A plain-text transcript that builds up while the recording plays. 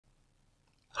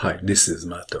Hi, this is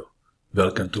Mato.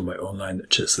 Welcome to my online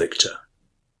chess lecture.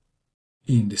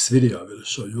 In this video I will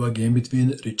show you a game between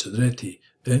Richard Reti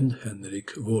and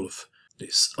Heinrich Wolf.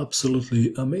 This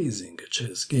absolutely amazing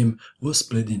chess game was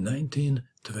played in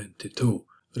 1922.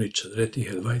 Richard Reti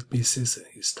had white pieces and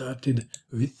he started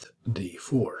with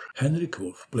d4. Heinrich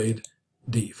Wolf played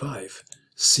d5,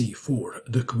 c4,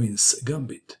 the queen's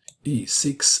gambit,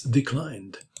 e6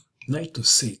 declined, knight to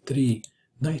c3,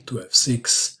 knight to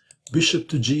f6, bishop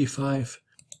to g5,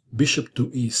 bishop to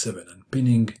e7 and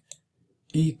pinning,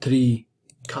 e3,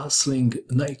 castling,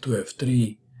 knight to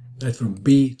f3, knight from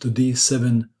b to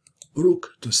d7, rook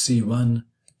to c1,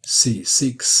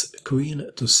 c6, queen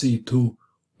to c2,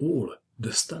 all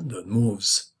the standard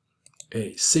moves.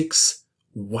 a6,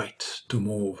 white to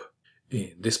move.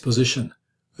 In this position,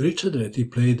 Richard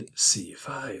Reti played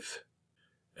c5,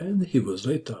 and he was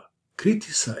later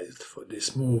criticized for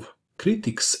this move.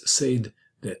 Critics said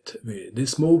that with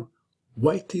this move,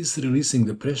 white is releasing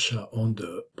the pressure on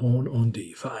the pawn on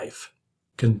d5.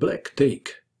 Can black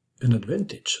take an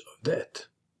advantage of that?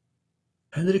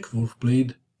 Heinrich Wolf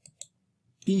played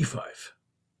e5.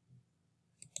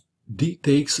 D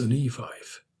takes on e5.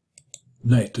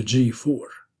 Knight to g4.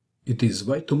 It is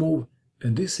white to move,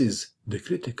 and this is the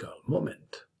critical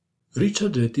moment.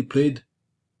 Richard Reti played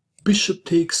bishop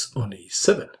takes on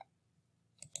e7.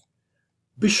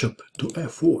 Bishop to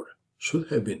f4 should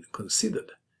have been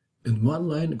considered, and one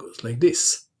line goes like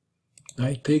this.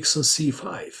 Knight takes on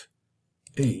c5,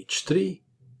 h3,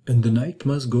 and the knight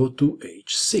must go to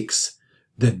h6.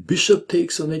 Then bishop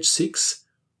takes on h6,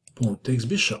 pawn takes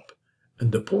bishop,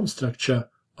 and the pawn structure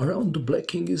around the black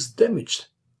king is damaged.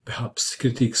 Perhaps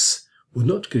critics would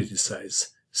not criticize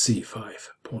c5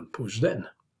 pawn push then.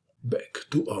 Back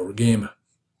to our game.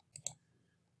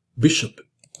 Bishop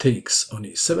takes on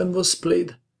e7 was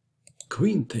played,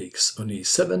 queen takes on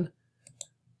e7,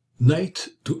 knight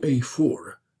to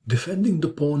a4, defending the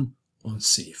pawn on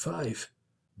c5,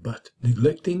 but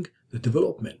neglecting the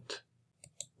development.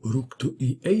 Rook to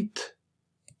e8,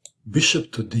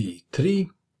 bishop to d3,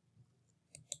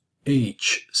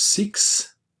 h6,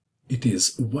 it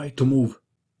is white to move,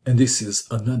 and this is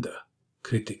another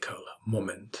critical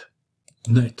moment.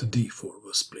 Knight to d4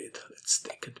 was played, let's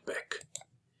take it back.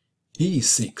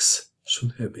 e6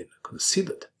 should have been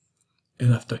considered,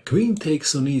 and after queen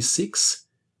takes on e6,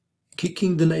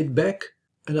 kicking the knight back,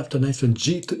 and after knight from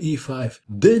g to e5,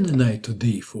 then knight to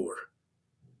d4,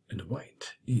 and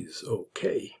white is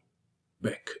okay.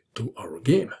 Back to our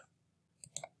game.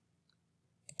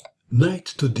 Knight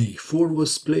to d4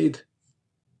 was played,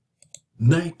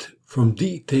 knight from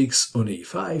d takes on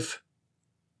e5,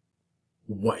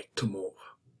 white to move.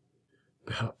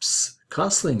 Perhaps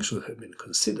castling should have been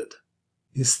considered.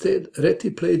 Instead,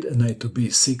 Reti played a knight to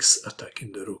b6,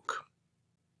 attacking the rook.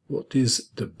 What is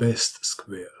the best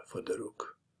square for the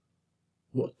rook?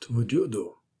 What would you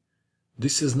do?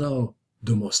 This is now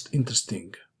the most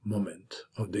interesting moment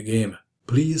of the game.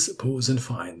 Please pause and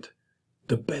find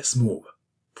the best move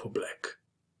for black.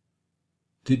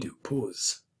 Did you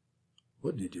pause?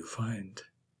 What did you find?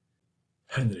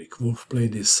 Heinrich Wolf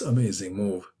played this amazing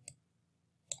move.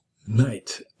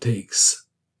 Knight takes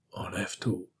on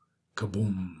f2.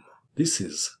 Kaboom! This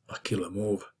is a killer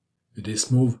move. With this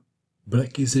move,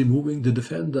 black is removing the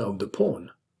defender of the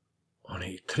pawn on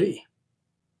e3.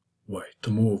 White to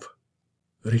move.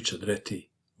 Richard Reti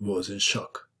was in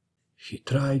shock. He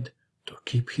tried to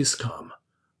keep his calm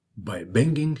by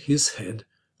banging his head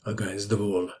against the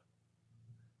wall.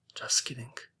 Just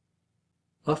kidding.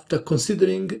 After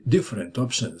considering different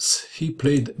options, he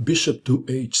played bishop to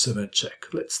h7 check.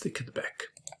 Let's take it back.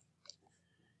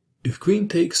 If queen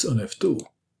takes on f2,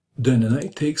 then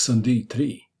knight takes on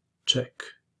d3, check,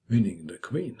 winning the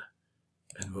queen.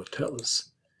 And what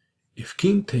else? If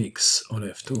king takes on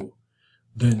f2,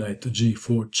 then knight to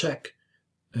g4 check,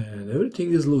 and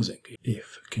everything is losing.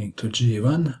 If king to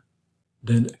g1,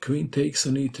 then queen takes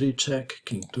on e3 check,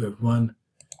 king to f1,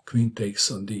 queen takes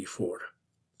on d4.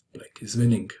 Black is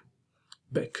winning.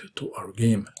 Back to our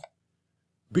game.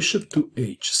 Bishop to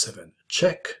h7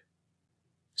 check,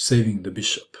 saving the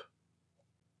bishop.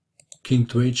 King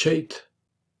to h8,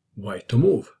 white to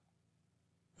move.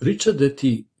 Richard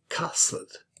Reti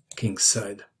castled king's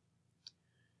side.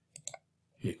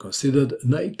 He considered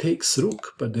knight takes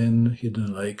rook, but then he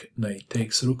didn't like knight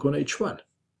takes rook on h1.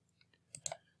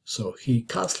 So he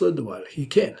castled while he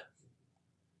can.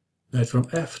 Knight from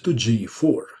f to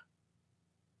g4.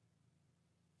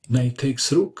 Knight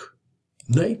takes rook,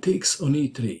 knight takes on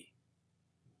e3.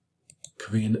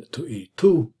 Queen to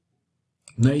e2,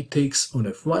 knight takes on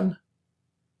f1.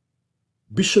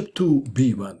 Bishop to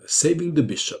b1, saving the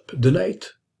bishop. The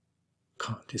knight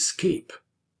can't escape.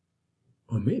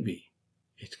 Or maybe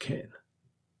it can.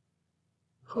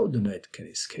 How the knight can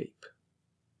escape?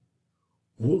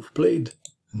 Wolf played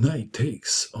knight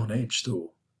takes on h2.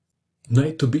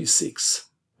 Knight to b6.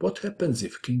 What happens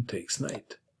if king takes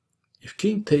knight? If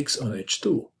king takes on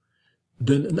h2,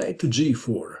 then knight to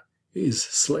g4 is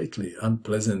slightly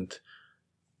unpleasant.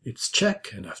 It's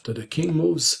check, and after the king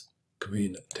moves,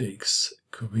 queen takes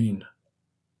queen.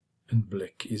 And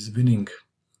black is winning.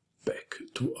 Back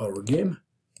to our game.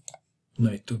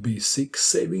 Knight to b6,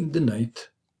 saving the knight.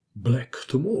 Black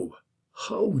to move.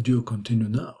 How would you continue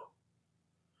now?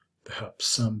 Perhaps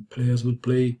some players would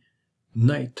play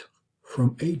knight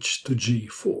from h to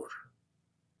g4.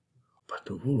 But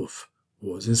the wolf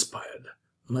was inspired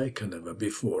like never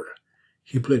before.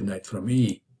 He played knight from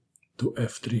e to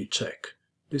f3 check.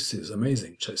 This is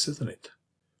amazing chess, isn't it?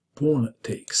 Pawn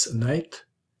takes knight,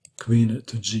 queen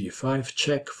to g5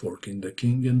 check, forking the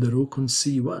king and the rook on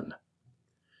c1.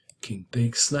 King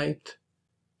takes knight,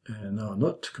 and now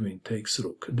not queen takes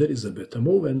rook. There is a better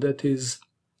move, and that is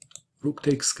rook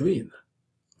takes queen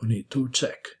on e2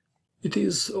 check. It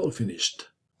is all finished.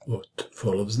 What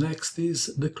follows next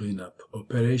is the cleanup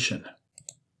operation.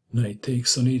 Knight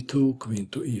takes on e2, queen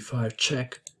to e5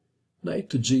 check, knight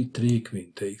to g3,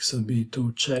 queen takes on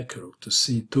b2 check, rook to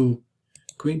c2,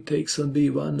 queen takes on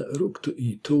b1, rook to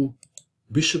e2,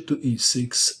 bishop to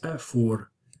e6, f4,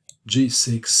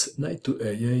 g6, knight to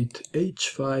a8,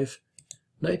 h5,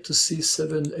 knight to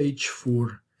c7,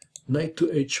 h4, knight to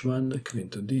h1, queen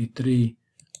to d3,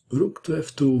 rook to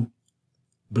f2.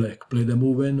 Black played a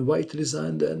move and white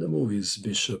resigned, and the move is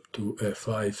bishop to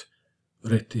f5.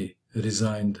 Reti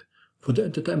resigned. For the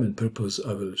entertainment purpose,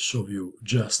 I will show you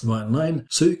just one line,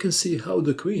 so you can see how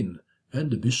the queen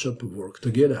and the bishop work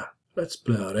together. Let's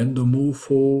play a random move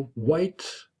for white.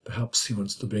 Perhaps he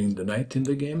wants to bring the knight in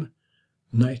the game.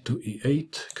 Knight to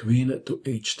e8, queen to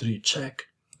h3 check,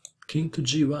 king to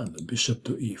g1, bishop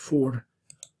to e4,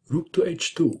 rook to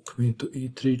h2, queen to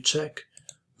e3 check,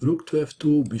 rook to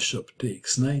f2, bishop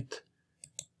takes knight,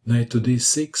 knight to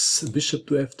d6, bishop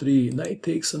to f3, knight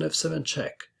takes on f7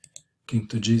 check, king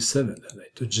to g7,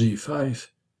 knight to g5,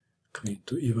 queen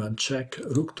to e1 check,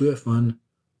 rook to f1,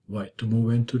 white to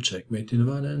move into checkmate in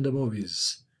one, and the move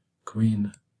is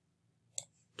queen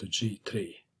to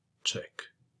g3 check.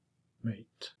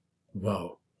 Mate.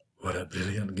 Wow, what a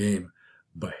brilliant game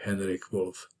by Heinrich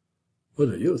Wolf.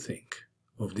 What do you think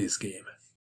of this game?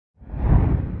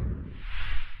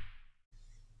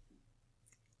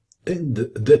 And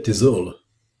that is all.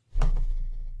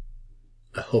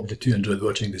 I hope that you enjoyed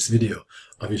watching this video.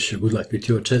 I wish you good luck with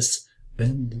your chess,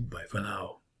 and bye for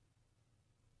now.